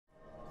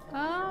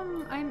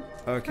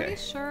Okay. Pretty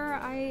sure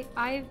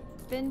I've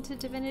been to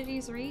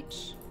Divinity's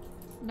Reach.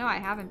 No, I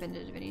haven't been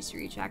to Divinity's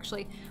Reach,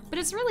 actually. But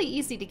it's really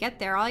easy to get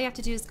there. All you have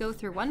to do is go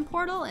through one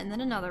portal and then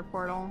another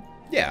portal.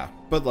 Yeah,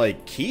 but,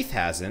 like, Keith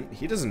hasn't.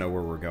 He doesn't know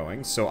where we're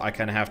going, so I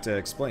kind of have to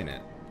explain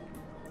it.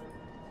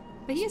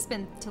 But he's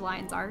been to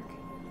Lion's Ark.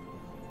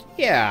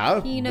 Yeah,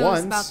 He knows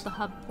once. about the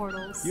hub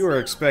portals. You were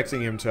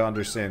expecting him to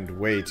understand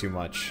way too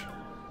much.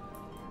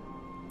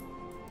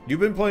 You've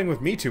been playing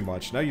with me too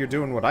much. Now you're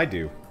doing what I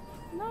do.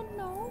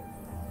 No.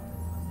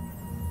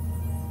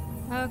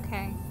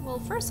 Okay. Well,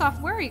 first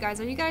off, where are you guys?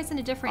 Are you guys in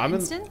a different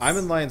instance? I'm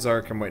in Lion's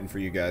Ark. I'm waiting for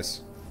you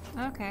guys.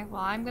 Okay.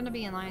 Well, I'm gonna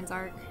be in Lion's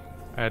Ark.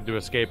 I had to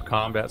escape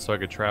combat so I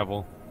could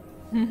travel.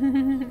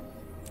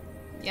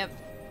 Yep.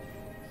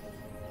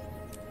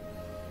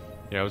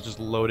 Yeah, I was just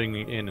loading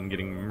in and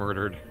getting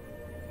murdered.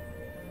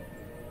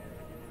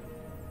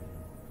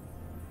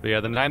 But yeah,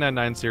 the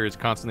 999 series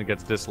constantly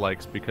gets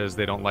dislikes because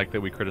they don't like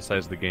that we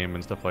criticize the game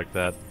and stuff like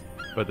that.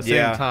 But at the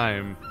same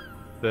time,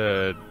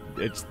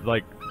 it's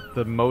like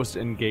the most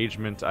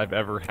engagement I've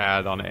ever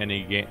had on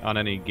any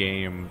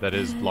game that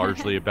is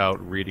largely about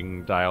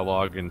reading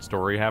dialogue and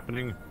story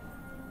happening.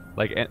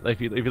 Like if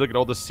you look at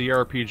all the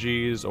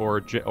CRPGs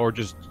or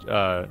just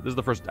this is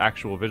the first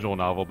actual visual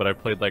novel, but I've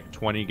played like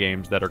 20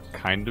 games that are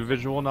kind of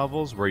visual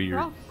novels where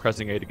you're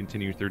pressing A to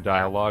continue through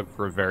dialogue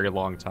for a very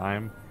long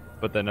time,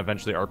 but then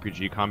eventually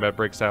RPG combat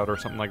breaks out or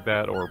something like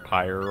that, or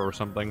Pyre or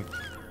something.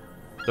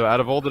 So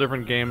out of all the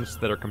different games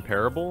that are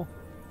comparable,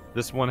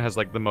 this one has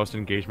like the most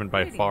engagement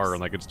by far,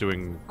 and like it's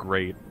doing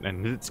great,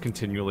 and it's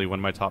continually one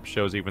of my top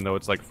shows, even though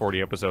it's like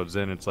 40 episodes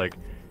in. It's like,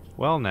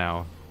 well,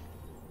 now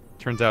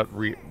turns out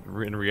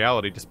in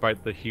reality,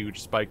 despite the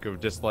huge spike of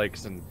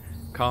dislikes and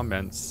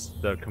comments,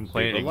 the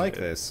complaining, people like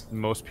this.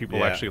 Most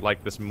people actually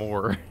like this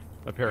more,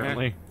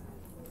 apparently.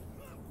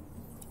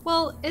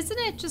 Well, isn't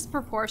it just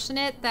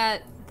proportionate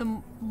that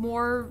the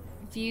more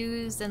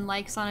views and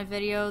likes on a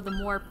video, the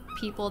more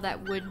people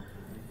that would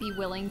be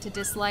willing to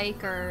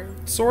dislike or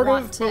sort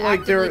of, but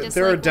like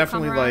there are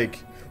definitely like,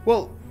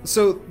 well,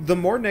 so the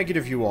more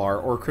negative you are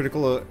or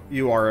critical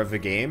you are of a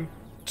game,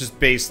 just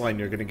baseline,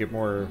 you're gonna get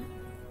more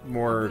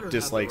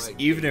dislikes,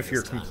 even if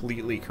you're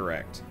completely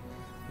correct.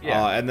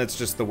 Yeah, and that's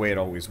just the way it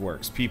always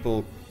works.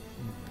 People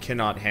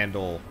cannot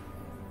handle.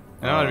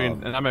 I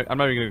mean, and I'm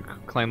not even gonna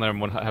claim that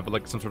I have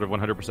like some sort of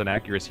 100%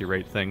 accuracy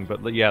rate thing,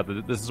 but yeah,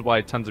 this is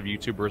why tons of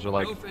YouTubers are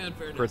like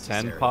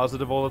pretend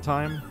positive all the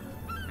time.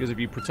 Because if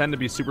you pretend to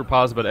be super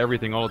positive about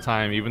everything all the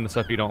time, even the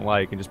stuff you don't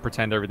like, and just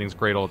pretend everything's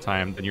great all the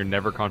time, then you're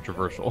never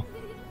controversial.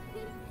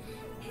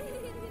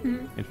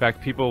 In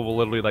fact, people will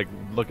literally like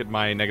look at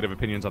my negative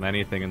opinions on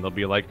anything and they'll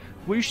be like,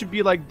 we should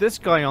be like this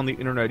guy on the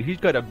internet. He's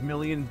got 1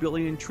 million,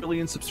 billion,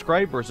 trillion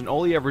subscribers and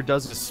all he ever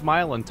does is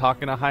smile and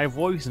talk in a high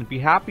voice and be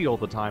happy all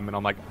the time. And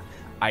I'm like,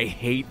 I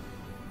hate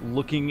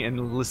looking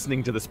and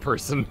listening to this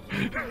person.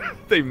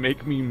 They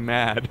make me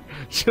mad.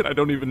 Shit, I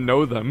don't even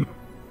know them.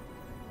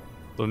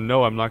 So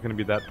no, I'm not going to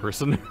be that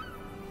person.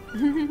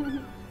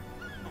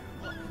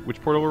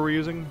 Which portal were we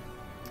using?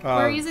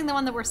 We're using the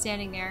one that we're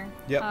standing near.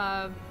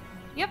 Yep.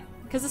 Yep.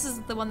 Because this is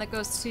the one that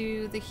goes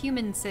to the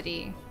human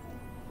city.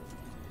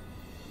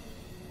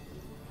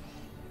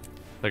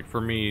 Like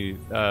for me,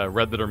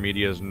 Red Letter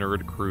Media's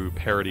Nerd Crew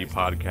parody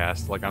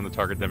podcast, like I'm the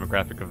target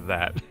demographic of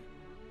that.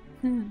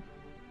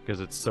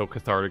 Because it's so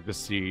cathartic to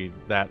see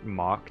that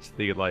mocked.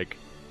 The like,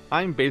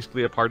 I'm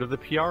basically a part of the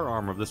PR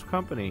arm of this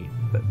company.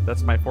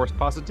 That's my forced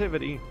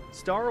positivity.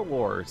 Star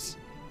Wars.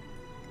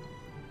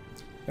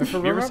 If I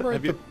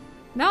remember,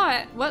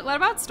 No, what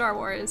about Star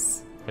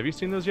Wars? Have you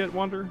seen those yet,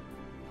 Wander?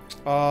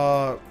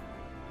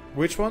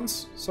 Which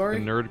ones? Sorry?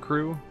 The Nerd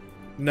Crew?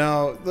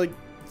 No, like,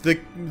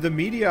 the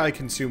media I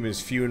consume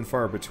is few and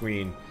far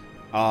between,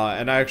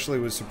 and I actually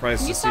was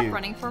surprised to see... Can you stop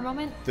running for a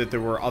moment? ...that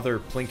there were other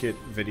Plinkett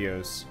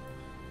videos.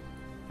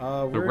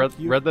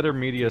 Red Letter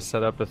Media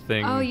set up a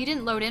thing... Oh, you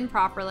didn't load in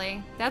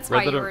properly. That's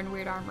why you were in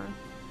weird armor.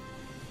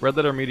 Red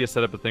Letter Media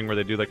set up a thing where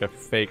they do like a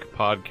fake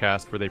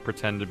podcast where they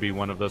pretend to be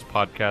one of those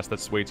podcasts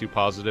that's way too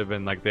positive,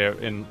 and like they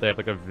have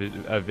like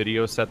a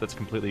video set that's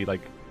completely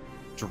like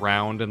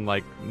drowned in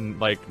like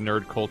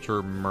nerd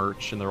culture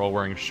merch, and they're all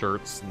wearing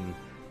shirts and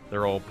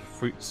they're all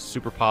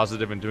super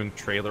positive and doing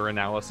trailer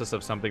analysis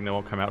of something that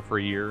won't come out for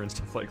a year and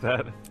stuff like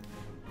that.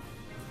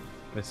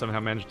 They somehow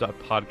managed to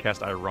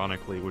podcast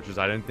ironically, which is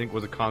I didn't think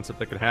was a concept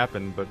that could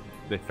happen, but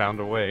they found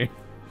a way.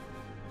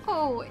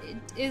 Oh,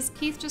 is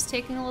Keith just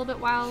taking a little bit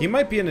while? He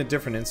might be in a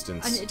different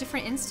instance. A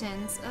different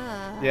instance?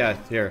 Yeah,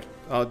 here.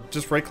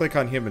 Just right-click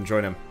on him and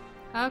join him.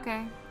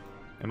 Okay.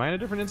 Am I in a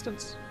different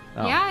instance?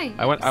 Oh. Yeah.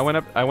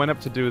 I went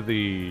up to do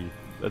the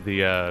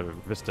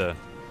Vista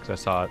because I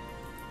saw it.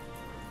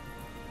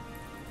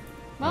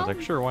 Well, I was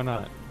like, sure, why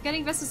not?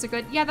 Getting vistas are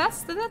good. Yeah,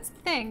 that's the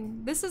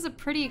thing. This is a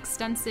pretty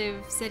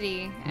extensive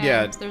city, and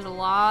yeah, there's a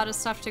lot of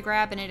stuff to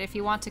grab in it if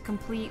you want to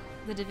complete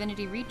the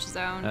Divinity Reach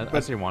zone. I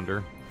say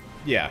Wander.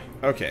 Yeah.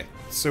 Okay.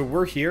 So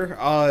we're here.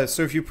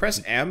 So if you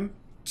press M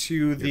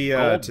to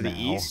the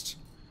east,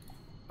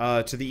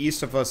 to the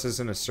east of us is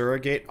an Asura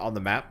gate on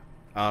the map.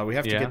 We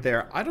have to get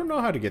there. I don't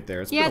know how to get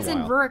there. It's been a while. It's in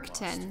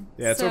Rurikton.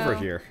 Yeah, it's over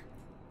here.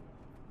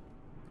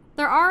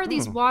 There are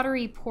these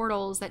watery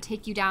portals that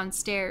take you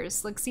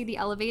downstairs. Like, see the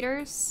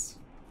elevators?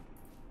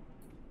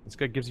 This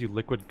guy gives you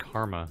liquid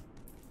karma.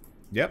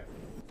 Yep.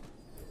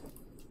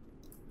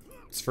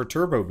 It's for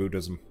turbo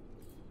Buddhism.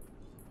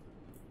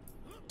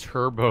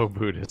 Turbo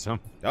Buddhism.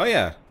 Oh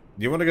yeah.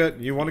 You want to go?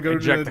 You want to go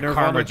Inject to the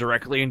Nirvana? karma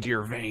directly into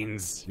your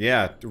veins.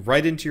 Yeah,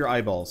 right into your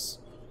eyeballs.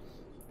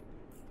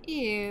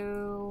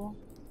 Ew.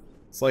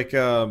 It's like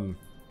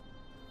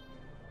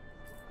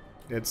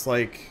It's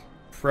like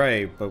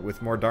Prey, but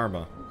with more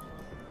Dharma.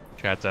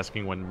 Chat's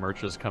asking when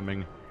merch is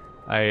coming.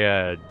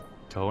 I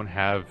don't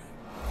have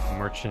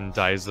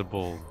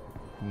merchandisable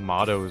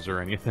mottos or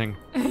anything.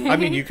 I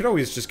mean, you could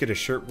always just get a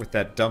shirt with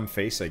that dumb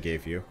face I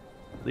gave you.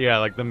 Yeah,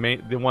 like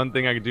the one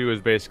thing I could do is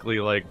basically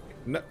like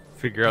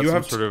figure out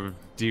some sort of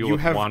deal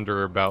with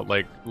Wander about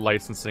like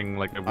licensing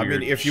like a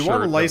weird if you shirt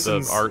want to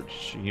license of the art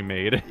he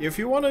made. If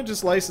you want to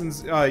just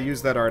license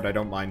use that art, I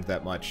don't mind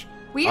that much.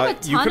 We have a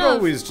ton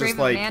of Brave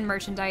Man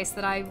merchandise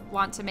that I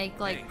want to make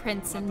like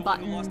prints and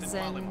buttons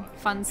and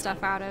fun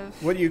stuff out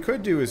of. What you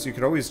could do is you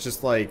could always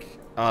just like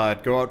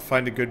go out,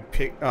 find a good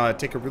take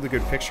a really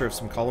good picture of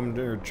some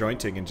columnar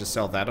jointing and just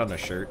sell that on a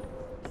shirt.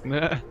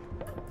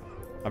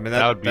 I mean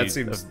that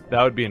seems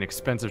that would be an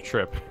expensive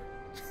trip.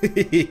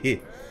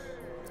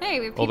 Hey,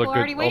 we have people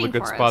already waiting for us. All the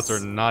good spots are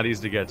not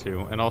easy to get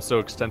to, and also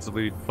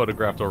extensively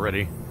photographed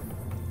already.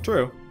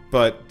 True,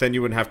 but then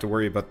you wouldn't have to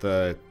worry about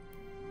the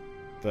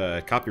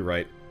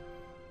copyright.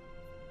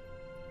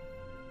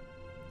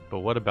 But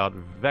what about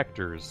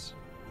vectors?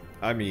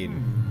 I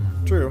mean,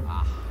 true.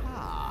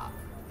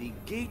 You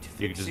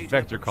can just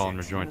vector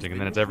columnar jointing, and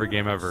then it's every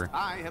game ever.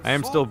 I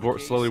am still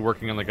slowly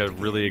working on like a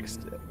really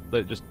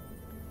just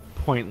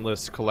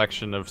pointless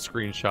collection of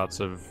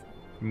screenshots of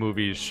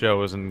movies,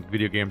 shows, and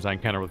video games I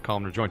encounter with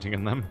columnar jointing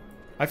in them.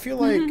 I feel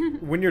like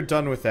when you're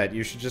done with that,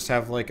 you should just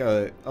have like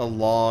a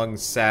long,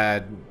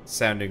 sad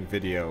sounding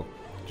video,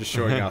 just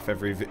showing off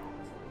every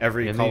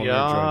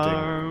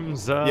columnar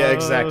jointing. Yeah,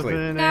 exactly.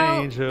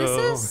 Now,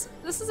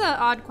 this is an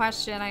odd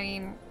question. I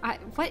mean,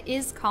 what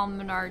is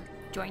columnar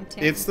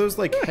jointing? It's those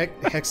like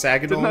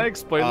hexagonal Didn't I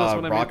explain this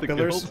when rock I made the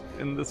pillars.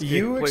 guild in this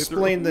You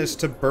explained this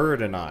to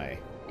Bird and I.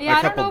 Yeah,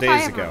 a couple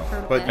days ago,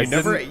 but you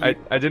never. I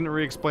didn't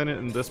re-explain it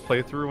in this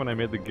playthrough when I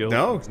made the guild.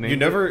 No, you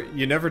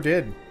never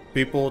did.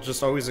 People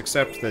just always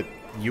accept that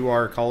you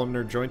are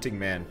columnar jointing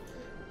man,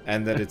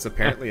 and that it's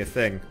apparently a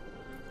thing.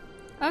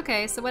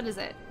 Okay, so what is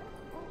it?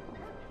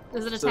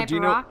 Is it a type of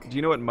rock? Do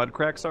you know what mud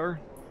cracks are?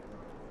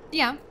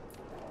 Yeah.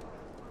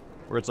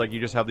 Where it's like you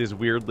just have these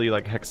weirdly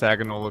like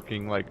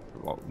hexagonal-looking, like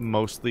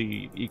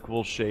mostly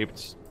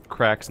equal-shaped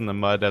cracks in the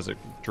mud as it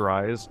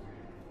dries.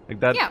 Like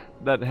that,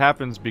 that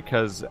happens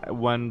because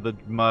when the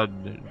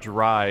mud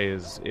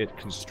dries, it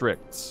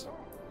constricts.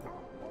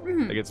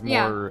 Like it's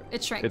more,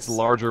 it shrinks. It's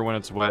larger when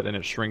it's wet and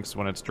it shrinks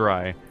when it's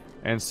dry,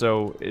 and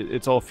so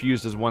it's all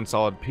fused as one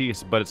solid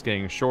piece. But it's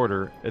getting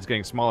shorter, it's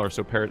getting smaller.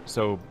 So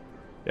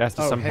it has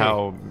to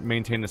somehow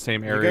maintain the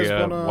same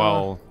area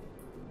while.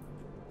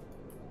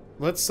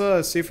 Let's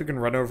see if we can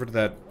run over to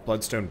that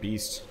Bloodstone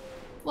Beast.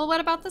 Well, what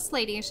about this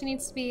lady? She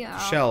needs to be.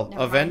 Shell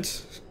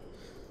event.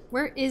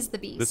 Where is the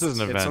beast? This is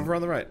an event. It's over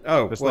on the right.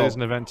 Oh, this is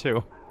an event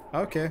too.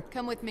 Okay.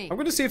 Come with me. I'm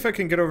going to see if I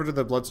can get over to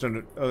the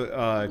Bloodstone we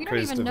don't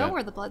even know event.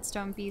 where the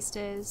Bloodstone Beast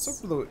is.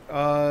 It's over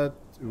the,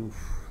 oof,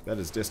 that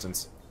is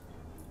distance.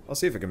 I'll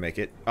see if I can make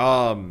it.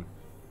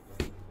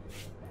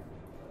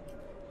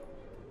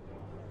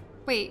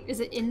 Wait, is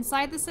it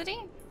inside the city?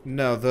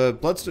 No, the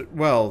Bloodstone...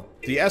 Well,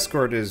 the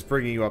escort is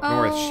bringing you up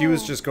north. She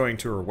was just going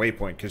to her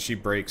waypoint because she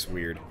breaks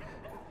weird.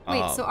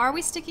 Wait, so are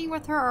we sticking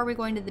with her or are we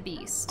going to the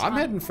beast? I'm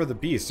heading for the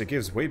beast. It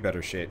gives way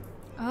better shit.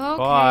 Okay.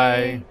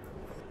 Bye.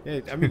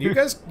 Yeah, I mean, you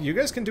guys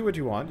can do what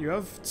you want. You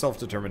have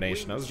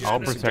self-determination. I'll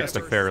protect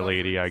the fair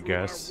lady, I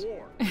guess.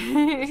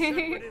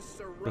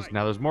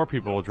 Now there's more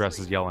people dressed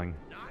as yelling.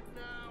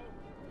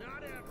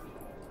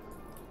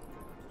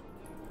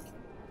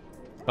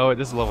 Oh,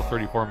 this is a level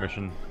 34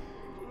 mission.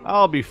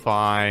 I'll be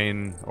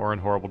fine, or in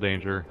horrible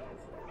danger.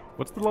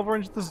 What's the level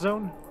range of this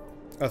zone?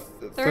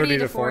 30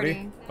 to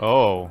 40.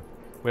 Oh.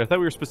 Wait, I thought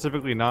we were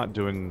specifically not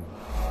doing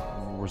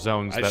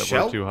zones that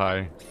were too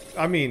high.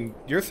 I mean,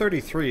 you're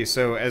 33,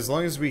 so as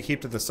long as we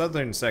keep to the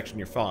southern section,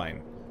 you're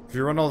fine. If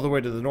you run all the way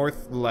to the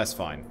north, less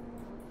fine.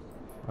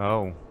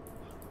 Oh.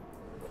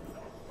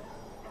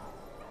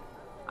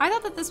 I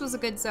thought that this was a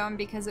good zone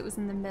because it was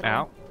in the middle.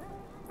 Ow.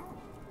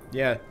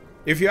 Yeah.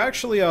 If you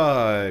actually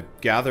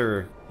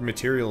gather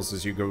materials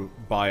as you go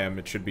by them,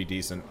 it should be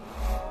decent.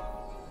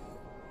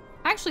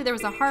 Actually, there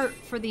was a heart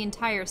for the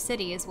entire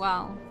city as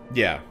well.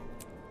 Yeah.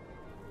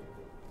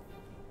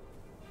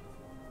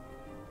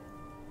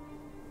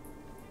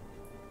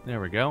 There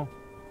we go.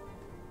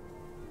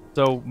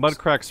 So mud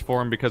cracks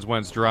form because when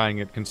it's drying,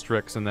 it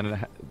constricts, and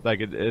then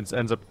it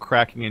ends up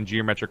cracking in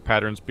geometric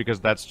patterns because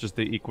that's just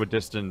the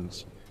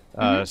equidistant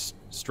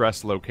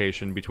stress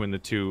location between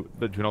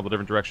between all the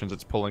different directions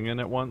it's pulling in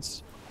at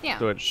once. Yeah.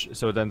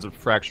 So it ends up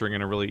fracturing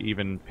in a really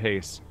even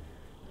pace.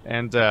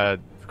 And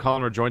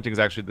column rejointing is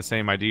actually the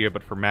same idea,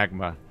 but for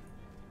magma.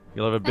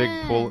 You'll have a big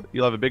pool.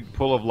 You'll have a big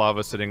pool of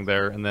lava sitting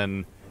there, and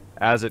then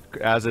as it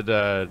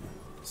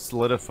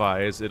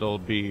solidifies, it'll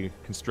be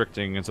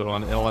constricting, and so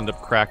it'll end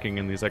up cracking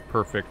in these like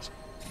perfect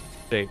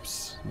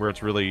shapes where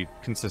it's really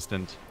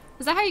consistent.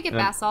 Is that how you get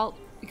basalt?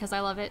 Because I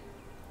love it.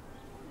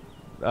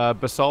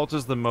 Basalt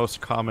is the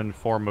most common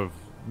form of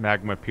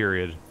magma,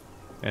 period,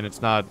 and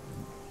it's not.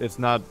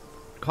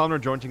 Column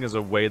rejointing is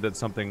a way that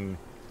something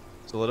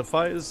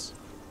solidifies.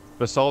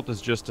 Basalt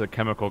is just a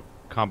chemical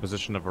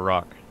composition of a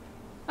rock.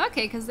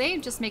 Okay, because they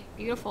just make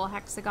beautiful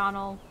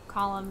hexagonal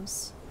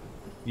columns.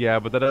 Yeah,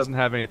 but that doesn't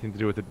have anything to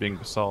do with it being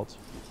basalt.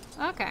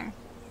 Okay.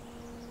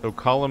 So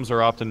columns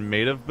are often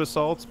made of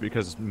basalt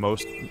because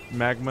most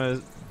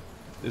magma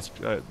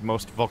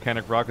most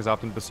volcanic rock is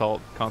often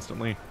basalt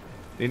constantly.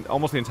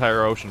 Almost the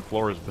entire ocean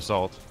floor is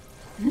basalt.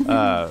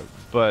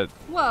 But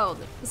whoa,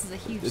 this is a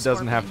huge. It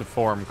doesn't have to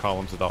form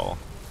columns at all.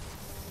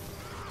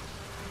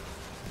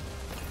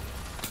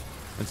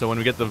 And so when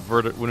we get the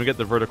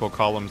vertical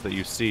columns that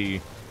you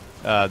see,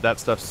 that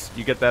stuff's,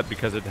 you get that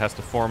because it has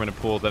to form in a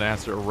pool, then it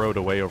has to erode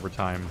away over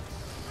time.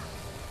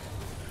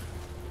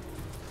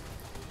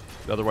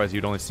 Otherwise,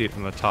 you'd only see it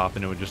from the top,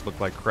 and it would just look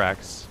like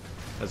cracks,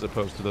 as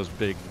opposed to those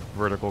big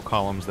vertical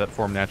columns that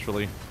form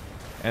naturally.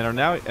 And are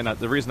now, and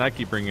the reason I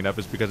keep bringing it up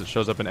is because it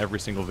shows up in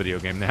every single video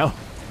game now.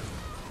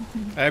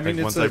 I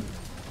mean, like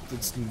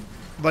it's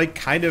like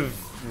kind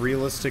of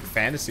realistic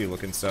fantasy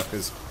looking stuff.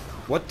 Because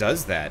what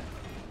does that?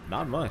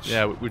 Not much.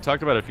 Yeah, we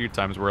talked about it a few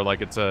times where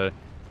like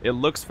it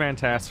looks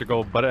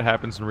fantastical, but it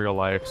happens in real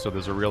life, so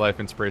there's a real life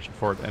inspiration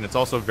for it, and it's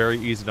also very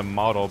easy to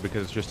model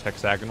because it's just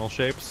hexagonal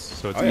shapes,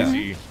 so it's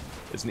easy.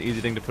 It's an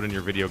easy thing to put in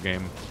your video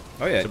game.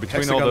 Oh yeah. So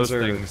between all those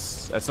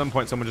things, at some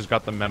point someone just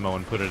got the memo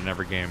and put it in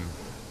every game.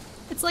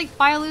 It's like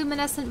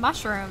bioluminescent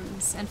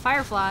mushrooms and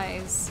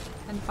fireflies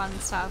and fun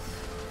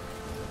stuff.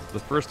 The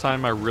first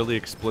time I really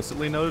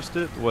explicitly noticed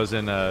it was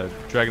in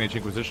Dragon Age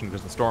Inquisition,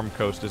 because the Storm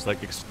Coast is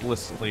like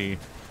explicitly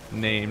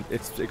named.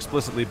 It's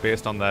explicitly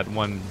based on that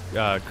one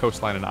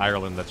coastline in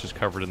Ireland that's just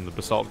covered in the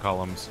basalt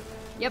columns.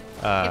 Yep.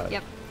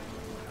 Yep.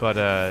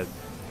 But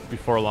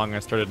before long, I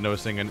started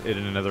noticing it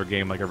in another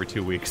game like every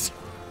 2 weeks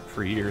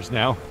for years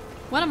now.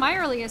 One of my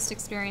earliest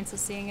experiences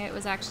seeing it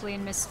was actually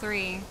in Myst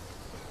 3.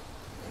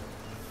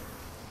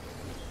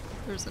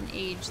 There's an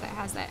age that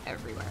has that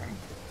everywhere.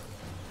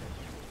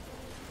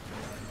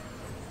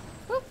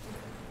 Whoop.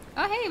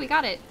 Oh hey, we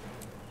got it.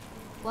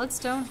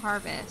 Bloodstone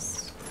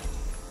Harvest.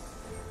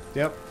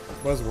 Yep,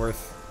 was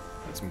worth.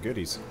 Had some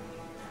goodies.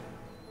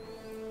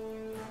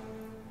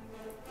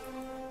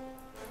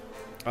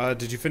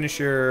 Did you finish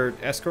your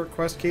escort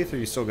quest, Keith, or are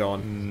you still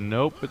going?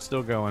 Nope, it's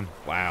still going.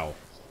 Wow.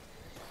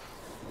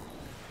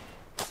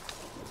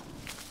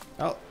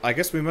 Well, I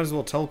guess we might as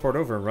well teleport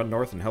over and run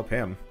north and help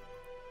him.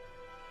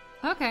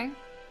 Okay.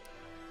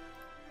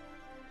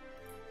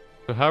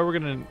 So how are we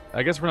gonna...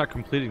 I guess we're not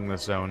completing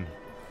this zone.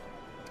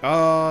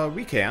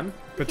 We can.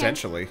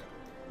 Potentially.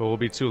 But we'll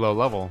be too low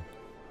level.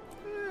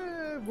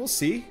 We'll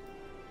see.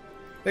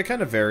 It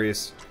kind of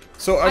varies.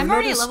 So I'm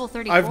already at level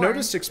 34. I've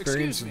noticed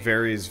experience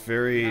varies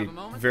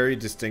very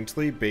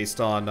distinctly based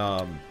on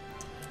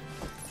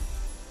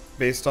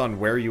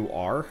where you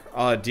are.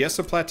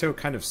 Diessa Plateau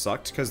kind of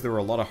sucked because there were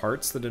a lot of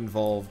hearts that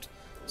involved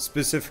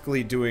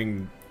specifically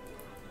doing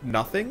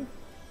nothing.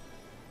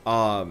 You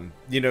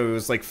know, it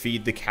was like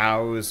feed the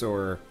cows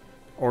or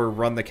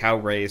run the cow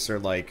race or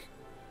like,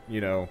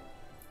 you know,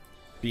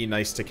 be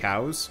nice to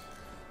cows.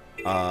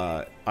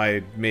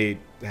 I may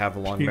have a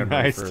long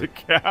memory for to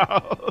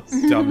cows.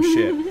 Dumb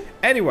shit.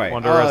 Anyway,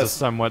 Wander has a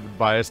somewhat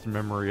biased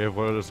memory of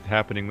what was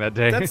happening that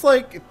day. That's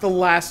like the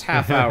last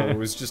half hour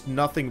was just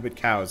nothing but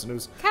cows, and it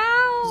was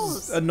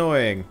cows.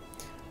 Annoying.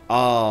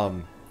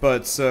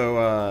 But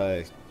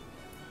so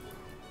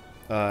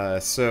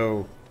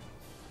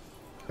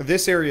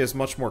this area is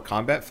much more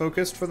combat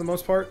focused for the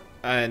most part,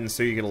 and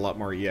so you get a lot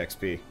more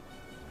EXP.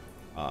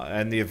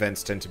 And the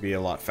events tend to be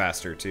a lot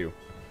faster too.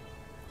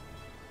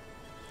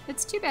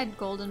 It's too bad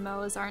golden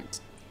moas aren't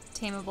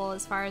tameable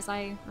as far as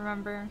I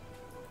remember.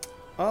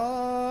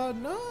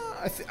 No,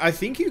 I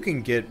think you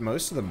can get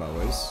most of the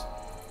moas.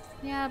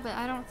 Yeah, but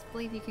I don't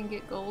believe you can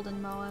get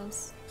golden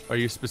moas. Are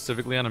you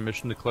specifically on a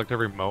mission to collect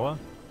every moa?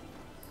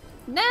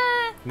 Nah.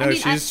 No, I mean,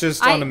 she's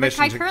just on a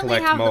mission to collect moa. I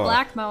currently have the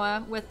black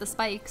moa with the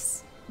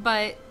spikes,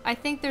 but I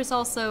think there's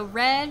also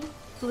red,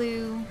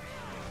 blue,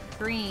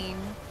 green.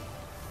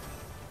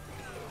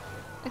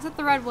 Except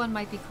the red one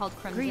might be called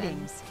Crimson.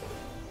 Greetings.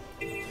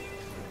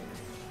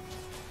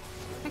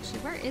 Actually,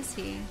 where is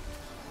he?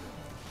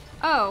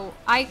 Oh,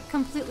 I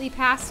completely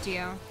passed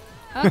you.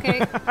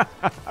 Okay.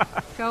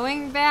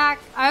 Going back.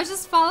 I was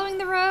just following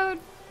the road.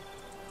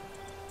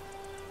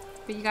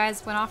 But you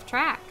guys went off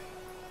track.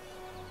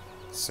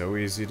 So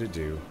easy to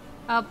do.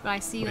 Oh, but I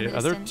see you in the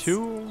distance. Are there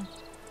two?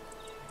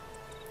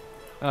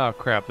 Oh,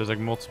 crap. There's like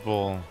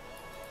multiple...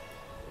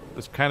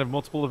 There's kind of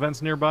multiple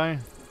events nearby?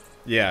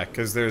 Yeah,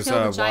 because there's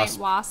Kill the giant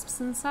wasps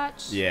and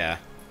such? Yeah.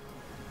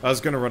 I was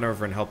going to run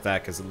over and help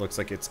that because it looks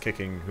like it's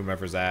kicking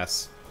whomever's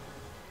ass.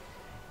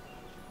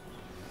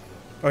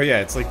 Oh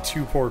yeah, it's like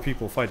 2 poor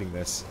people fighting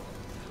this.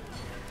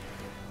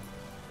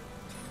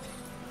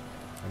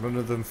 And one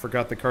of them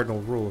forgot the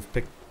cardinal rule of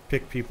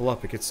pick people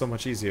up. It gets so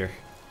much easier.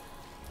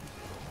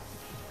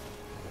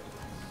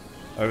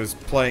 I was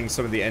playing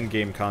some of the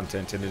endgame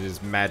content, and it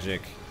is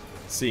magic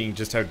seeing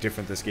just how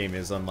different this game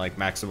is on, like,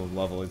 maximum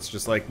level. It's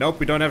just like, nope,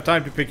 we don't have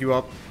time to pick you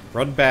up.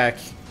 Run back.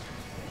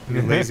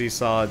 You lazy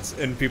sods.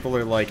 And people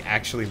are, like,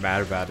 actually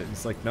mad about it.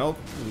 It's like, nope,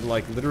 we,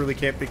 like, literally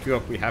can't pick you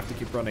up. We have to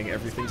keep running.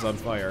 Everything's on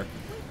fire.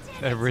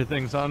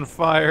 Everything's on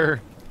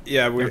fire.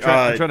 Yeah, I'm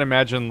trying to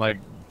imagine, like,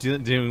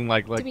 doing,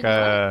 like,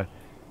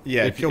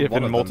 yeah, if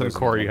in Molten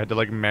Core you had to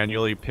like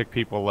manually pick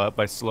people up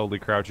by slowly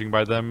crouching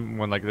by them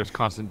when like there's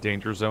constant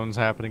danger zones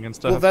happening and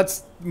stuff. Well,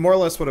 that's more or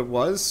less what it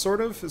was,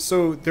 sort of.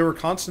 So there were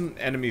constant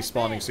enemies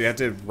spawning, so you had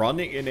to run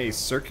in a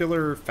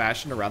circular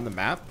fashion around the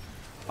map,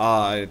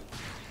 like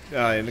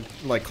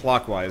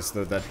clockwise,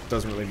 though that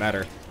doesn't really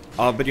matter.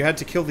 But you had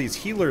to kill these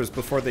healers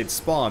before they'd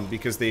spawn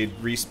because they'd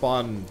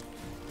respawn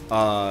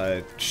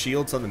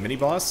shields on the mini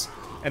boss.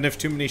 And if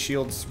too many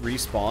shields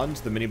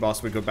respawned, the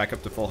mini-boss would go back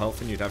up to full health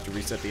and you'd have to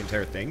reset the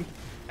entire thing.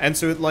 And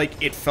so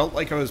it felt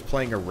like I was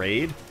playing a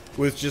raid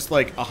with just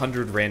like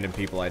 100 random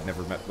people I'd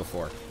never met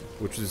before,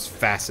 which was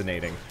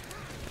fascinating.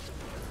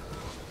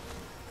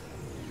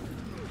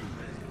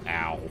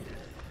 Ow.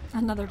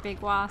 Another big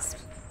wasp.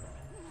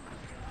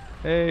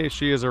 Hey,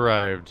 she has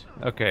arrived.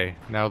 Okay,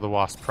 now the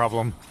wasp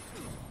problem.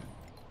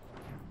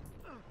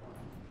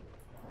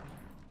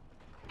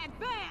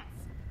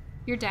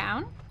 You're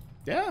down?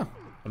 Yeah.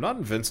 I'm not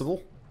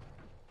invincible.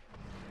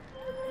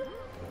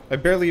 I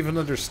barely even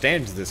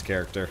understand this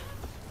character.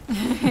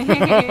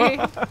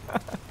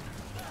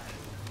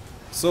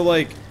 So,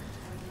 like,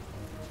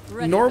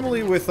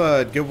 normally with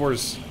Guild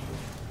Wars,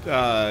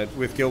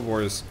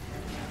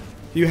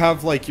 you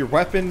have like your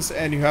weapons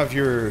and you have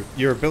your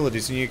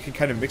abilities, and you can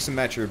kind of mix and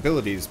match your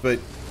abilities. But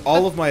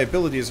all of my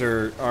abilities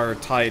are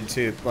tied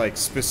to like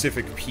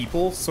specific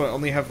people, so I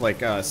only have like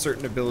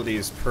certain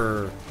abilities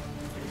per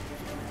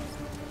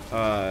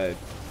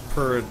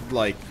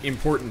like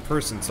important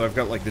person. So I've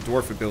got like the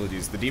dwarf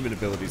abilities, the demon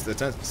abilities,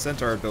 the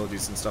centaur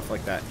abilities, and stuff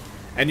like that.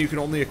 And you can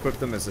only equip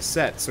them as a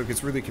set, so it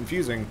gets really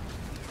confusing,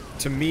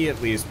 to me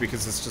at least,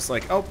 because it's just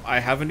like, oh, I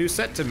have a new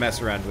set to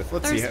mess around with.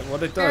 Let's see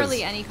what it does. There's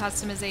barely any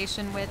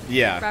customization with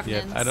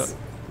Revenants.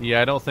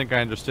 I don't think I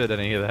understood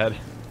any of that.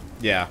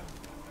 Yeah.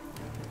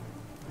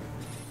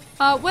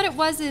 What it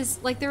was is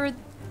like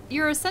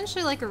you're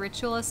essentially like a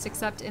ritualist,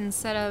 except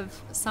instead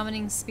of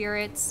summoning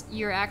spirits,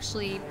 you're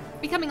actually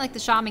becoming like the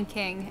Shaman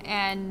King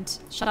and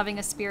shoving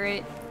a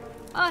spirit.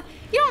 You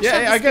don't shove the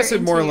spirit I guess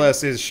it more or you.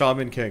 less is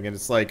Shaman King, and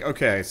it's like,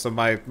 okay, so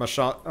my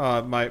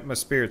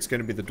spirit's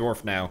gonna be the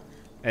dwarf now,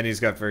 and he's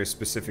got very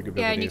specific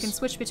abilities. Yeah, and you can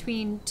switch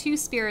between 2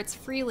 spirits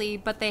freely,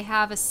 but they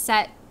have a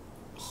set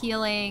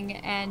healing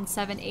and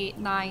 7, 8,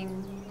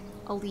 9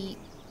 elite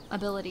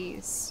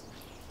abilities.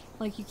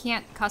 Like, you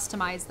can't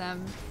customize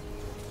them.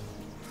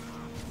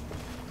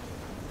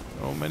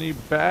 So many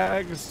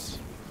bags.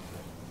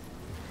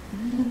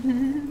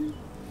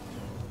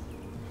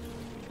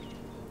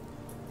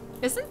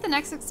 Isn't the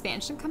next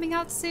expansion coming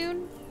out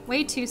soon?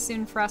 Way too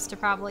soon for us to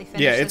probably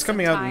finish. Yeah, it's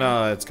coming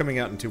out. It's coming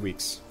out in 2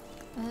 weeks.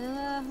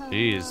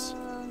 Jeez.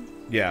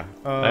 Yeah.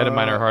 I had a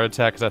minor heart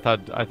attack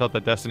because I thought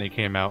that Destiny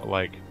came out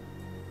like.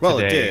 Well,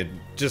 today, it did,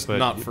 just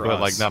not for us.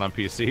 But like not on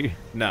PC.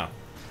 No.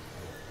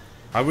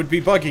 I would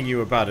be bugging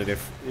you about it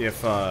if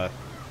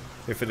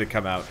it had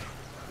come out,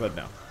 but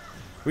no.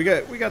 We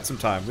got some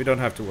time. We don't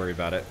have to worry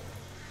about it.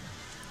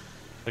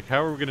 Like,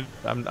 how are we gonna?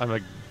 I'm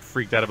like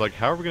freaked out. I'm like,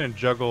 how are we gonna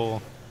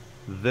juggle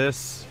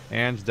this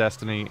and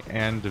Destiny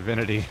and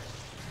Divinity?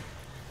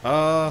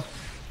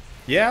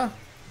 Yeah.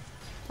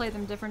 Play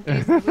them different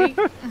days of the week.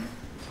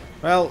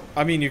 Well,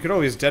 I mean, you could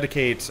always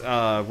dedicate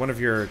one of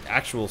your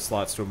actual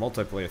slots to a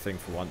multiplayer thing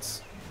for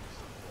once.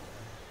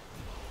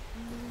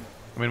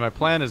 I mean, my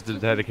plan is to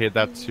dedicate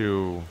that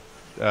to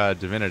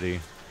Divinity.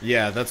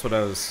 Yeah, that's what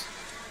I was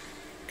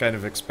kind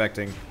of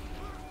expecting.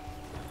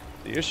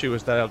 The issue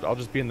is that I'll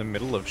just be in the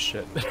middle of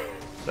shit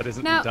that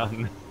isn't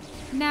done.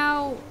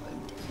 Now,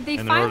 they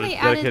and finally in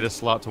order to dedicate a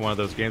slot to one of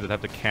those games, I'd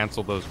have to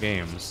cancel those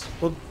games.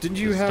 Well, didn't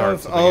you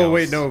have? Oh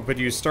wait, no, but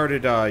you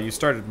started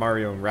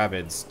Mario and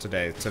Rabbids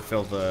today to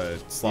fill the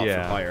slot for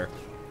Pyre.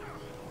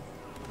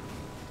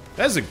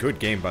 That is a good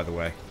game, by the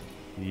way.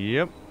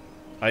 Yep.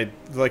 I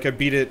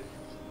beat it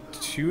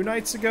 2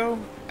 nights ago,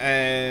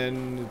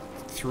 and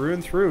through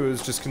and through, it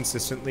was just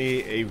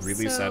consistently a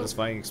really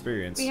satisfying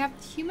experience. We have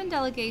human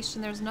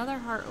delegation. There's another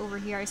heart over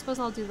here. I suppose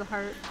I'll do the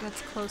heart that's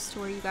close to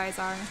where you guys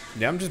are.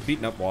 Yeah, I'm just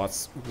beating up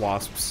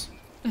wasps.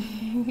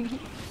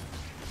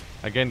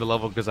 I gained a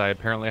level because I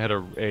apparently had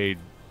a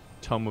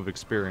tome of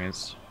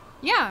experience.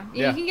 Yeah,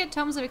 you can get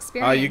tomes of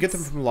experience. You get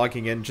them from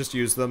logging in. Just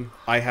use them.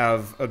 I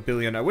have a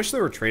billion. I wish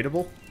they were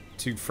tradable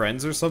to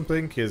friends or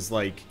something, because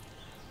like,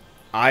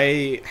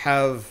 I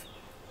have,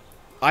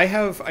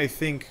 I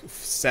think,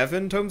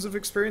 7 tomes of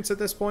experience at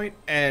this point,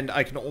 and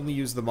I can only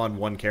use them on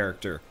one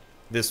character.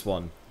 This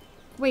one.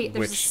 Wait,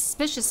 there's a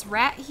suspicious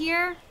rat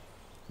here?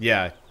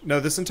 Yeah. No,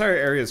 this entire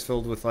area is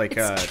filled with like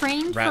it's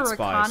trained rat for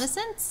spies.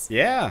 reconnaissance?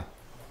 Yeah.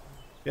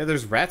 Yeah,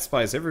 there's rat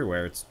spies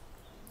everywhere. It's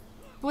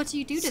What do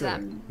you do to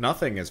them?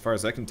 nothing, as far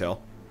as I can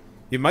tell.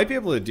 You might be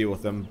able to deal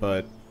with them,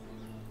 but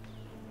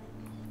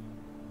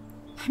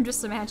I'm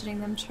just imagining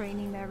them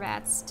training their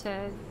rats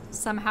to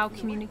somehow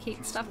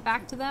communicate stuff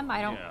back to them.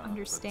 I don't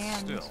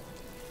understand.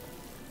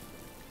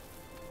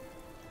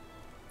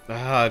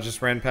 I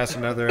just ran past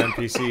another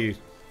NPC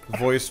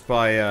voiced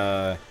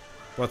by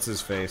what's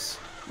his face?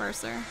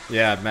 Mercer.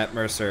 Yeah, Matt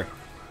Mercer.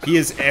 He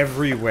is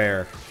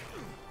everywhere.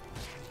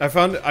 I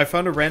found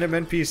a random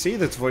NPC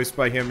that's voiced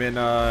by him in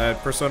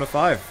Persona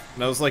 5.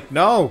 And I was like,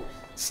 "No!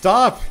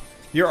 Stop!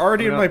 You're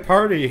already in my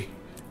party.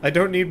 I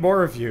don't need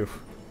more of you."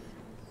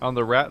 On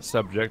the rat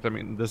subject, I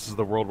mean, this is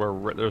the world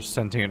where there's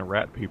sentient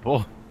rat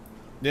people.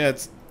 Yeah,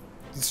 it's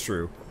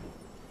true.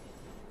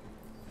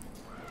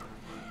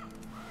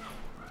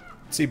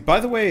 See, by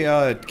the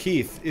way,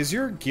 Keith, is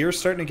your gear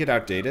starting to get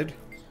outdated?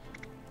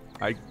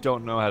 I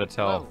don't know how to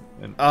tell.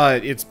 And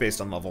It's based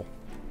on level.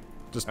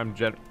 I'm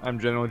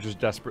generally just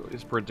desperately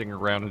sprinting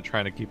around and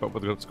trying to keep up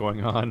with what's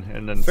going on,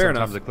 and then Fair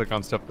sometimes enough. I click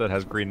on stuff that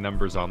has green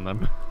numbers on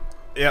them.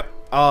 Yep.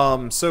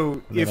 So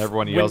And then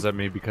everyone yells at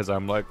me because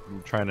I'm like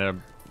trying to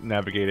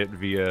navigate it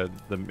via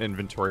the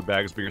inventory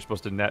bags, but you're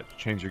supposed to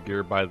change your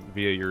gear via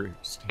your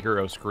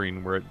hero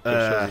screen where it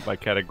shows it by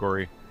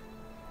category.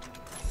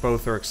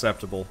 both are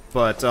acceptable,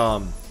 but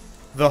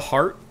the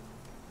heart,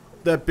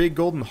 that big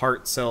golden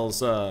heart,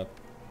 sells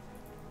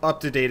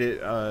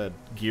up-to-date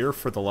gear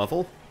for the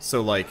level.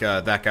 So like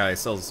that guy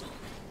sells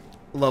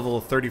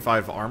level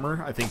 35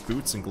 armor, I think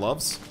boots and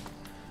gloves.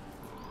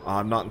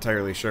 I'm not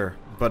entirely sure,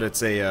 but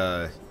it's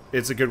a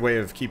good way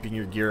of keeping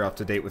your gear up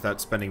to date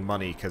without spending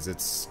money, because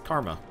it's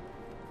karma.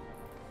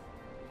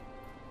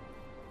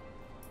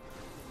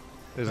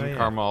 Isn't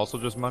karma also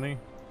just money?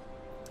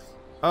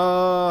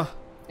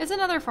 It's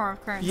another form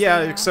of currency. Yeah,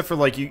 except for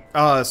like you.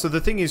 So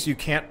the thing is, you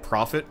can't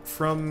profit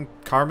from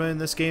karma in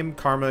this game.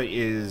 Karma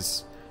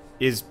is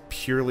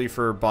purely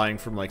for buying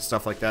from like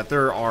stuff like that.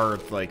 There are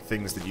like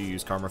things that you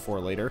use karma for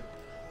later,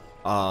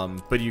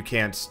 but you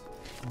can't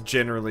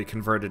generally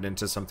convert it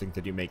into something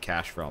that you make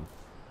cash from.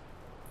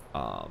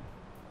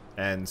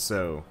 And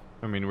so,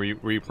 I mean,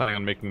 were you planning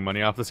on making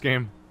money off this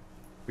game?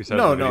 Besides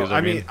no, the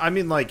videos, I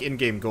mean like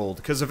in-game gold,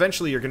 because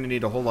eventually you're going to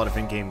need a whole lot of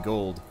in-game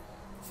gold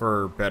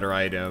for better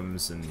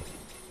items and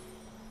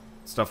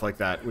stuff like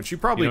that, which you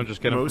probably don't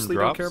just get them from mostly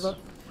don't care drops?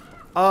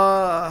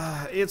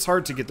 about. It's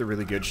hard to get the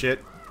really good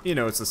shit. You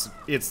know, it's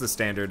the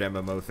standard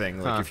MMO thing.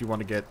 Like if you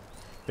want to get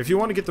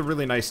the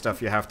really nice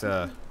stuff, you have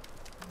to.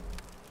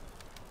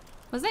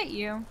 Was that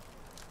you?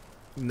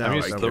 No, I'm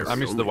used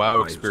to the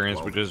WoW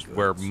experience, which is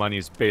where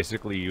money's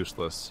basically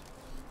useless.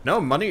 No,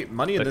 money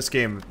in this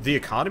game. The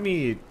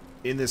economy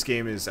in this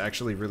game is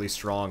actually really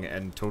strong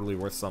and totally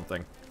worth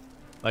something.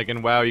 Like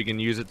in WoW, you can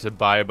use it to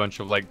buy a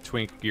bunch of like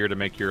twink gear to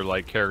make your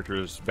like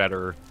characters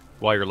better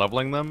while you're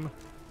leveling them,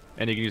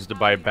 and you can use it to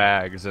buy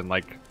bags and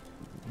like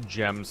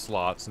gem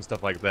slots and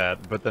stuff like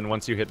that. But then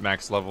once you hit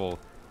max level,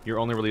 you're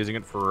only really using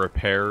it for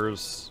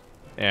repairs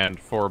and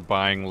for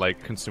buying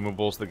like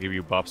consumables that give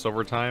you buffs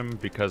over time,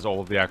 because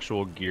all of the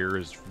actual gear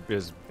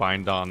is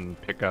bind on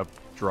pickup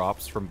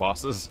drops from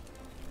bosses.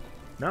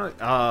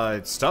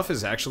 No, stuff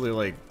is actually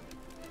like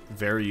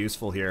very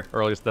useful here.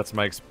 Or at least that's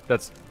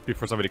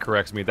before somebody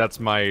corrects me, that's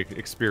my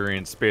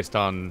experience based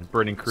on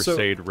Burning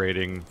Crusade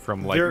rating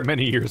from like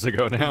many years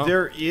ago now.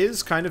 There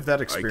is kind of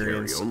that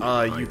experience.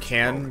 You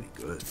can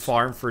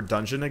farm for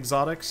dungeon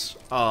exotics,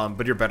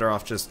 but you're better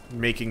off just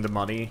making the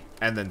money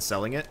and then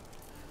selling it.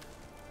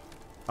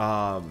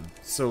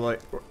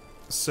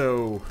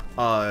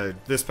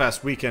 This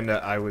past weekend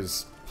I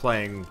was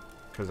playing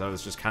because I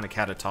was just kind of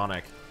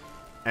catatonic,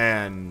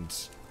 and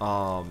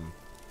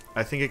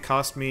I think it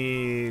cost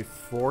me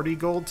 40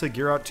 gold to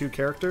gear out 2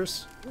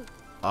 characters,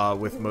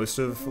 with most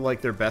of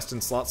like their best in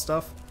slot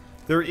stuff.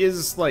 There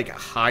is like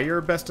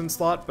higher best in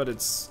slot, but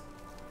it's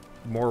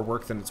more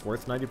work than it's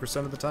worth 90%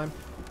 of the time.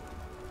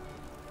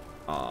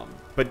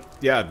 But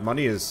yeah,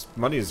 money is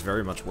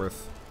very much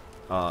worth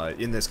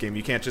in this game.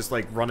 You can't just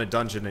like run a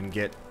dungeon and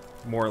get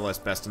more or less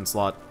best in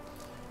slot.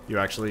 You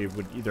actually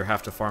would either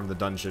have to farm the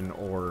dungeon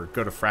or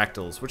go to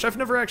fractals, which I've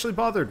never actually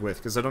bothered with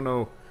because I don't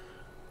know.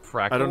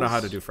 Fractals? I don't know how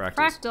to do fractals.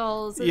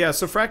 Fractals. Yeah,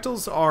 so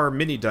fractals are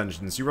mini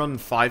dungeons. You run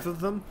 5 of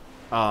them,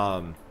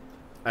 and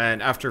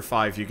after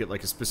 5 you get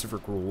like a specific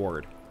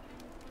reward.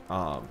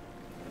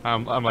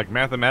 I'm like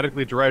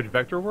mathematically derived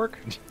vector work.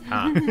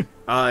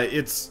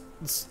 It's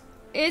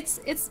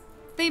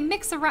they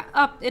mix it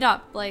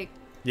up like.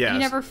 Yes. You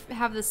never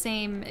have the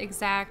same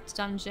exact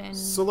dungeon.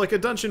 So like a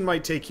dungeon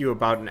might take you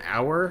about an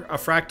hour. A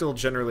fractal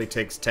generally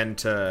takes 10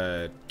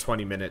 to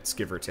 20 minutes,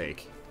 give or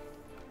take.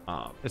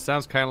 It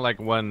sounds kind of like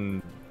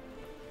when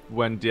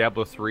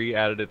Diablo 3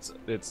 added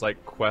its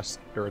like quest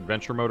or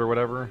adventure mode or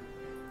whatever,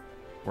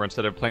 where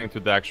instead of playing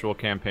through the actual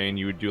campaign,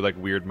 you would do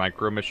like weird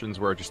micro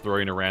missions where it just throw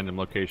you in a random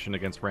location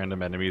against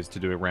random enemies to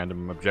do a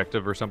random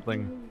objective or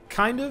something.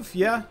 Kind of,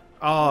 yeah.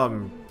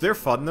 They're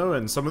fun though,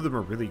 and some of them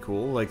are really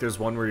cool. Like there's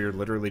one where you're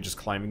literally just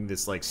climbing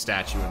this like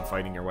statue and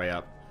fighting your way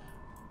up.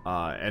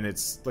 And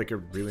it's like a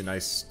really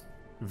nice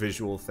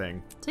visual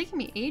thing. It's taking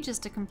me ages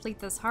to complete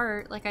this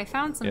heart. Like I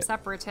found some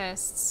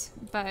separatists,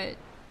 but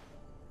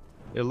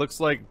it looks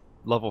like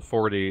level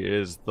 40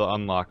 is the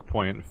unlock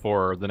point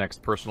for the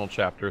next personal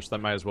chapter, so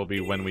that might as well be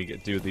when we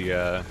do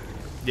the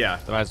yeah.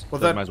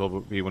 That might as well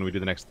be when we do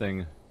the next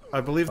thing.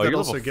 I believe that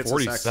also level gets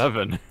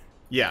 47.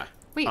 Yeah.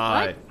 Wait,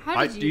 what?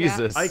 How did you do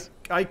that?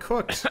 I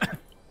cooked.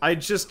 I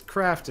just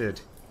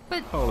crafted.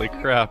 But holy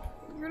crap.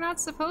 You're not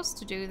supposed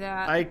to do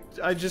that.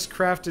 I just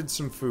crafted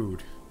some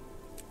food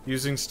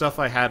using stuff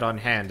I had on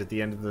hand at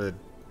the end of the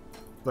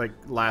like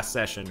last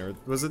session, or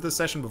was it the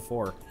session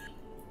before?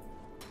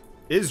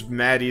 It is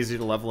mad easy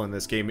to level in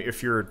this game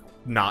if you're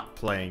not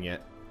playing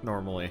it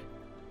normally.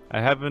 I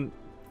haven't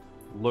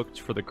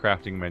looked for the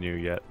crafting menu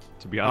yet,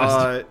 to be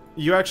honest.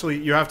 You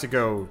have to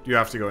go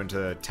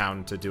into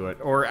town to do it,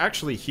 or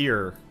actually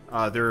here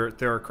there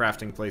are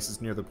crafting places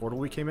near the portal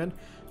we came in.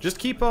 Just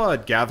keep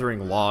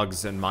gathering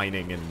logs and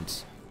mining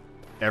and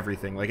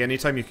everything. Like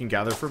anytime you can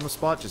gather from a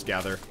spot, just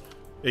gather.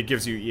 It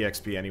gives you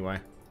EXP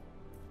anyway.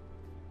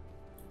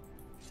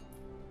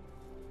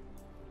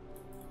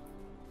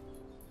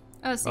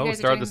 Oh, so you guys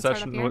started the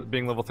session with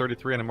being level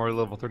 33 and I'm already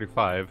level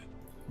 35.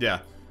 Yeah.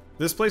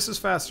 This place is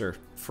faster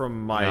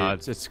from my... No,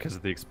 it's because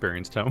of the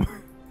experience, Tom.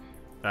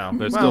 Oh.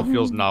 But it still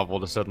feels novel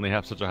to suddenly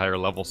have such a higher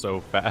level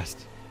so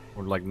fast.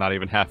 We're like not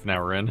even half an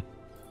hour in.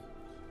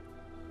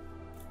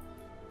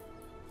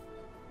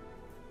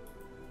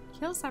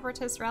 Kill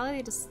separatists,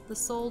 rally the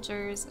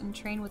soldiers, and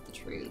train with the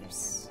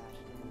troops.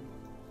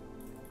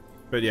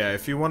 But yeah,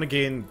 if you want to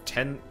gain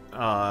 10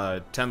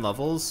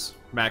 levels,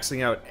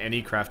 maxing out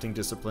any crafting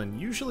discipline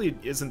usually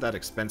isn't that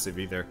expensive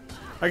either.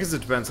 I guess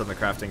it depends on the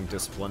crafting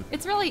discipline.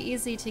 It's really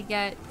easy to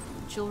get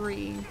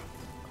jewelry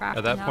crafting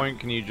At that up. point,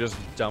 can you just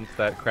dump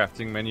that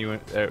crafting menu,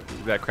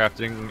 that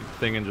crafting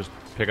thing, and just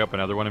pick up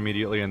another one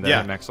immediately and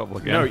then max level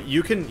again? No,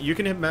 you can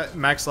hit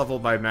max level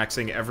by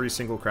maxing every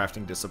single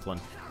crafting discipline.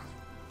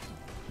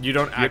 You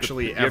don't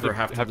actually ever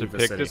have to leave pick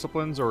the city.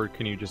 disciplines, or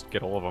can you just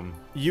get all of them?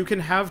 You can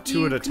have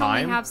two at a time. You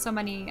can only have so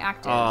many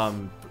active.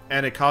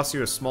 And it costs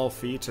you a small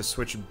fee to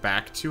switch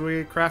back to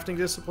a crafting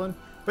discipline.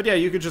 But yeah,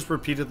 you could just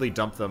repeatedly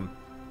dump them,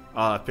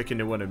 pick a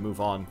new one, and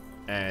move on.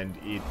 And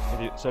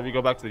so if you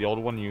go back to the old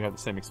one, you have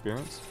the same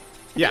experience?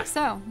 I think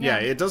so. Yeah,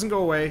 it doesn't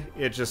go away.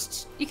 It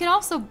just... You can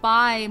also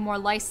buy more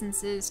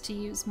licenses to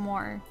use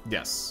more.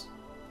 Yes.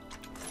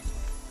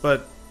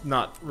 But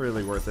not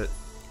really worth it.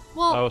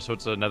 Well, so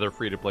it's another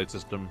free-to-play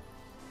system.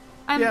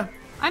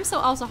 I'm so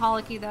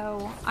alcoholic-y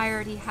though. I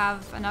already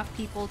have enough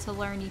people to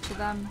learn each of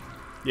them.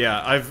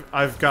 Yeah,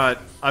 I've got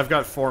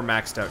 4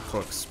 maxed out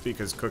cooks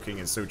because cooking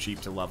is so cheap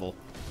to level.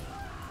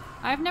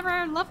 I've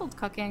never leveled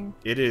cooking.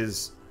 It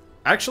is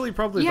actually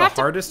probably the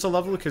hardest to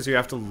level because you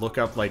have to look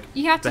up like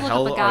you have to the look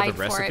hell up a guide are the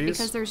recipes. for it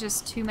because there's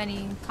just too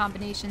many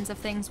combinations of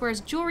things.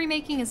 Whereas jewelry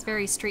making is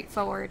very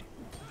straightforward.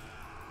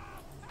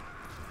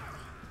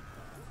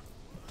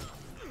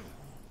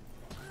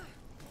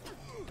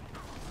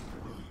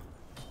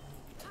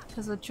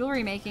 Because with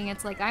jewelry making,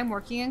 it's like I'm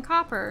working in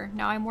copper,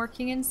 now I'm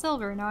working in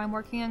silver, now I'm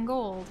working in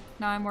gold,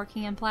 now I'm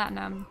working in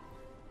platinum.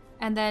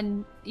 And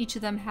then each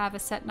of them have a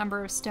set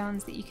number of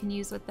stones that you can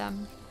use with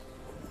them.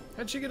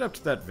 How'd you get up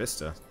to that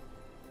vista?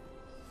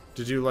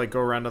 Did you like go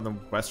around on the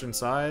western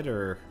side,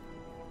 or...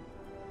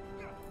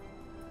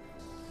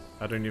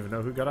 I don't even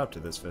know who got up to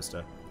this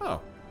vista.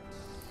 Oh.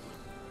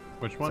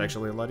 Which one? It's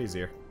actually a lot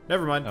easier.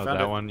 Never mind, found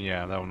that one?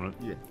 Yeah, that one.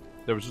 Yeah.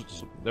 There was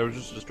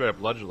just a straight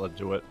up ledge that led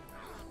to it.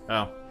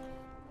 Oh.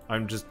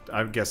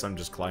 I guess I'm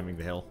just climbing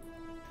the hill.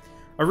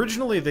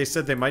 Originally, they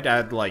said they might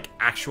add, like,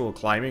 actual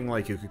climbing,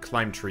 like you could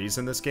climb trees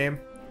in this game.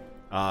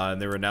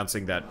 And they were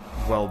announcing that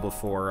well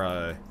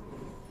before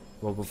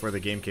the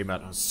game came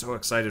out. I was so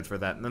excited for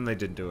that, and then they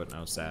didn't do it, and I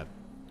was sad.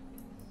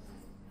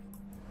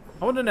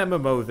 I want an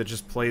MMO that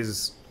just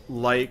plays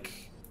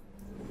like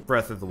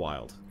Breath of the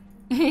Wild.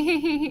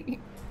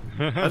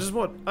 I just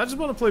want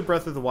to play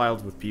Breath of the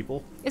Wild with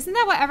people. Isn't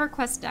that what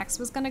EverQuest Next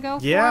was gonna go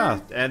for?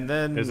 Yeah, and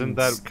then... Isn't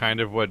that kind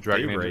of what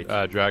Dragon's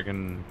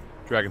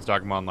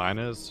Dogma Online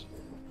is?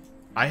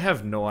 I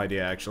have no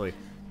idea, actually.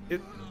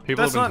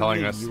 People have been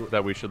telling us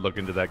that we should look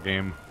into that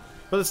game.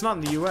 But it's not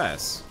in the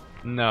US.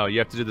 No, you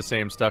have to do the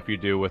same stuff you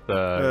do with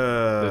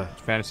the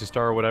Phantasy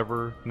Star or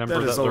whatever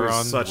number that they're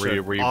on. Such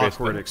an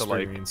awkward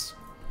experience.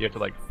 You have to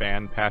like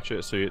fan patch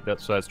it so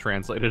that's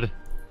translated.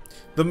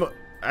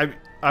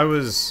 I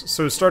was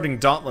starting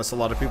Dauntless. A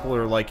lot of people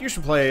are like, "You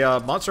should play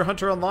Monster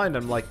Hunter Online."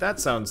 I'm like, that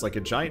sounds like a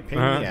giant pain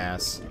in the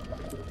ass.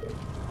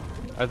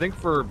 I think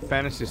for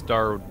Phantasy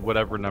Star,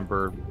 whatever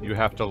number, you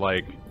have to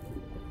like.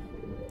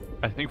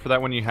 I think for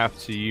that one you have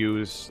to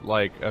use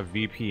like a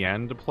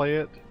VPN to play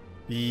it.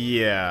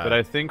 Yeah. But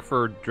I think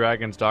for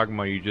Dragon's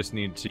Dogma, you just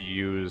need to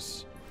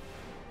use.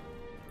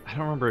 I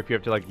don't remember if you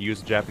have to like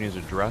use a Japanese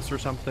address or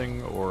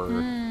something, or.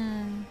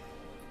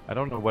 I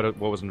don't know what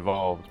was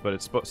involved, but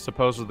it's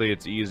supposedly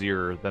it's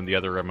easier than the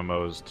other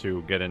MMOs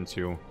to get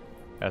into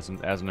as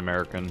an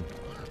American.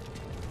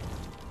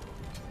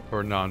 for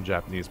a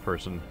non-Japanese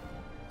person.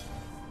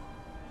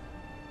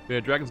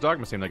 Yeah, Dragon's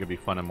Dogma seemed like it'd be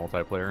fun in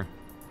multiplayer.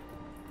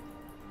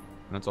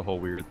 That's a whole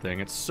weird thing.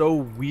 It's so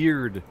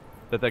weird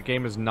that that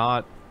game is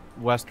not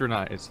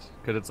westernized,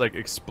 because it's like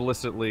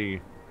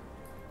explicitly,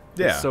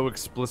 it's so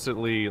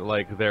explicitly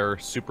like their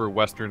super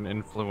western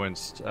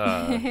influenced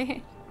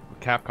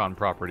Capcom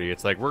property.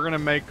 It's like, we're gonna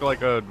make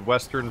like a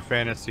western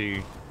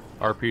fantasy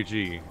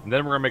RPG, and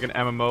then we're gonna make an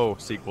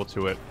MMO sequel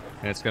to it,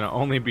 and it's gonna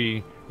only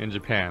be in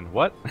Japan.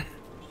 What?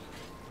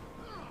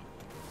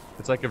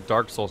 It's like if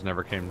Dark Souls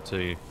never came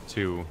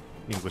to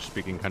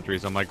English-speaking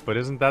countries. I'm like, but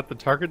isn't that the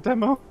target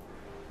demo?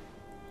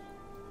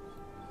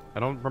 I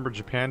don't remember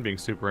Japan being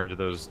super into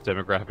those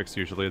demographics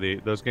usually.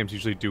 Those games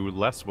usually do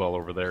less well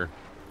over there.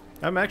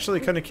 I'm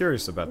actually kind of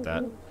curious about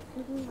that.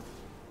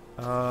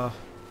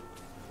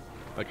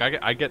 Like,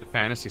 I get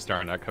Phantasy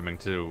Star not coming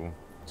to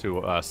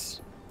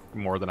us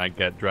more than I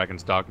get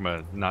Dragon's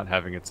Dogma not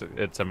having its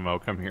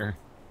MMO come here.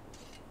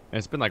 And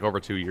it's been like over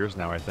 2 years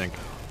now, I think.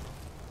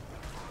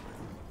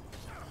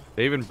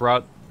 They even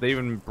brought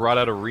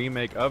out a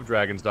remake of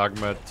Dragon's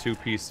Dogma to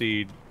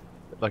PC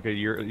like a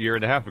year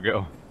and a half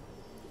ago.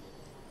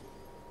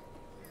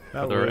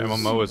 But their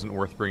MMO isn't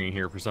worth bringing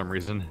here for some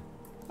reason.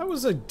 That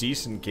was a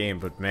decent game,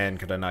 but man,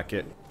 could I not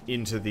get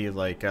into the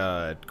like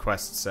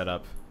quest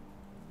setup.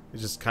 It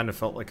just kind of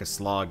felt like a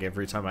slog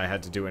every time I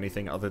had to do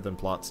anything other than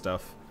plot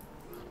stuff.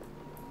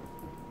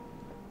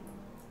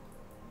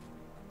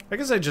 I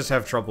guess I just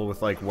have trouble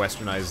with like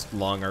westernized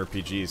long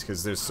RPGs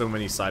because there's so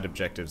many side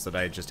objectives that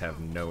I just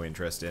have no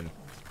interest in.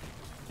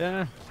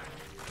 Yeah.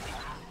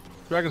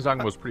 Dragon's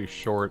Dogma was pretty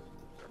short.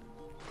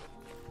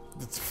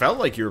 It felt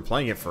like you were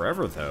playing it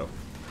forever though.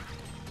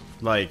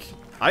 Like,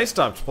 I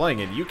stopped playing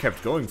it, you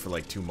kept going for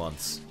like 2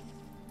 months.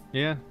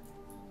 Yeah.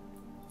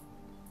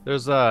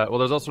 There's well,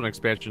 there's also an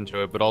expansion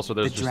to it, but also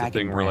there's just a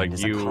thing where like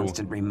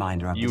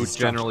you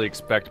generally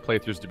expect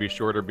playthroughs to be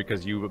shorter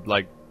because you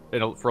like,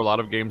 for a lot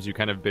of games you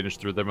kind of binge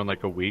through them in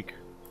like a week.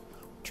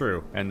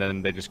 True. And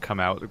then they just come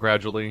out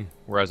gradually,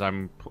 whereas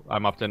I'm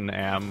often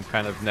am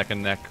kind of neck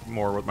and neck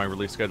more with my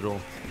release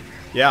schedule.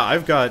 Yeah,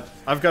 I've got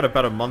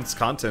about a month's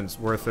content's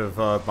worth of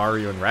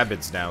Mario and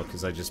Rabbids now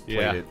because I just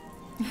played it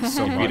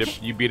so much.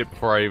 You beat it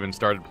before I even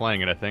started playing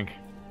it, I think.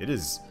 It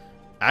is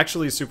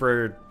actually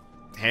super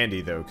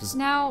handy though, because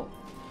now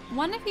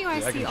one of you I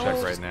see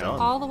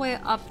all the way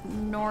up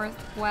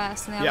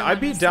northwest. And yeah, I'd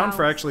be down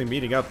for actually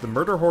meeting up. The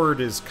Murder Horde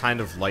is kind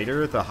of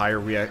lighter the higher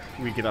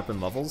we get up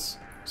in levels,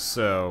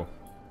 so.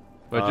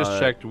 But I just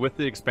checked with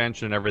the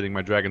expansion and everything.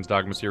 My Dragon's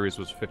Dogma series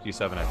was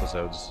 57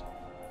 episodes.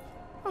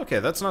 Okay,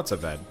 that's not so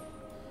bad.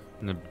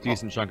 And a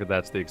decent chunk of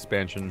that's the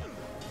expansion.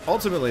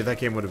 Ultimately, that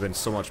game would have been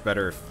so much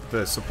better if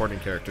the supporting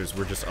characters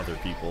were just other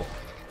people.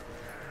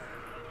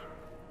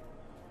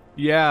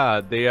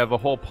 Yeah, they have a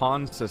whole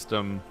pawn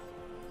system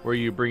where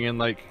you bring in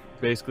like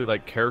basically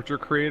like character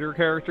creator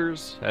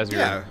characters as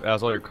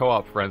as all your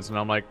co-op friends, and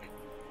I'm like,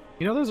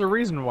 you know, there's a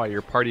reason why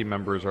your party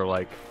members are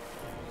like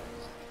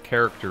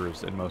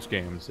characters in most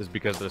games, is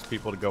because there's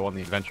people to go on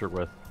the adventure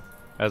with,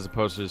 as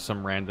opposed to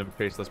some random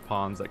faceless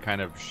pawns that kind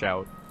of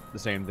shout the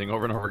same thing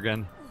over and over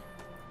again.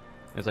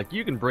 It's like,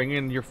 you can bring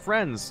in your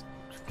friends'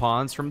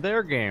 pawns from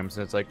their games,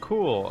 and it's like,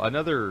 cool,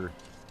 another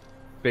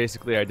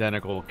basically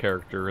identical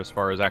character as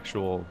far as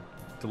actual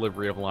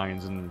delivery of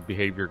lines and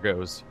behavior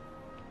goes.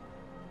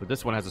 But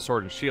this one has a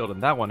sword and shield,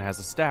 and that one has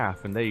a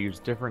staff, and they use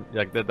different,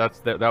 like, that was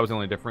the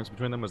only difference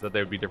between them, was that they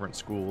would be different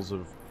schools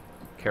of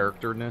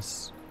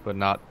characterness, but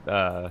not,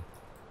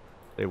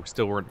 they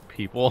still weren't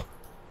people.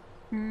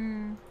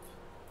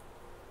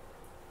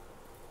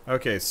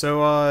 Okay,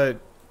 so,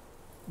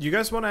 you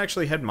guys want to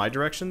actually head my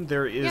direction?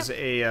 There is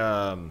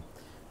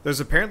there's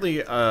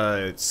apparently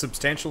a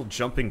substantial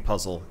jumping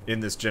puzzle in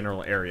this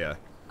general area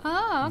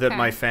that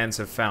my fans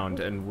have found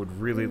and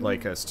would really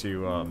like us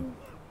to,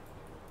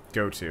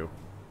 go to.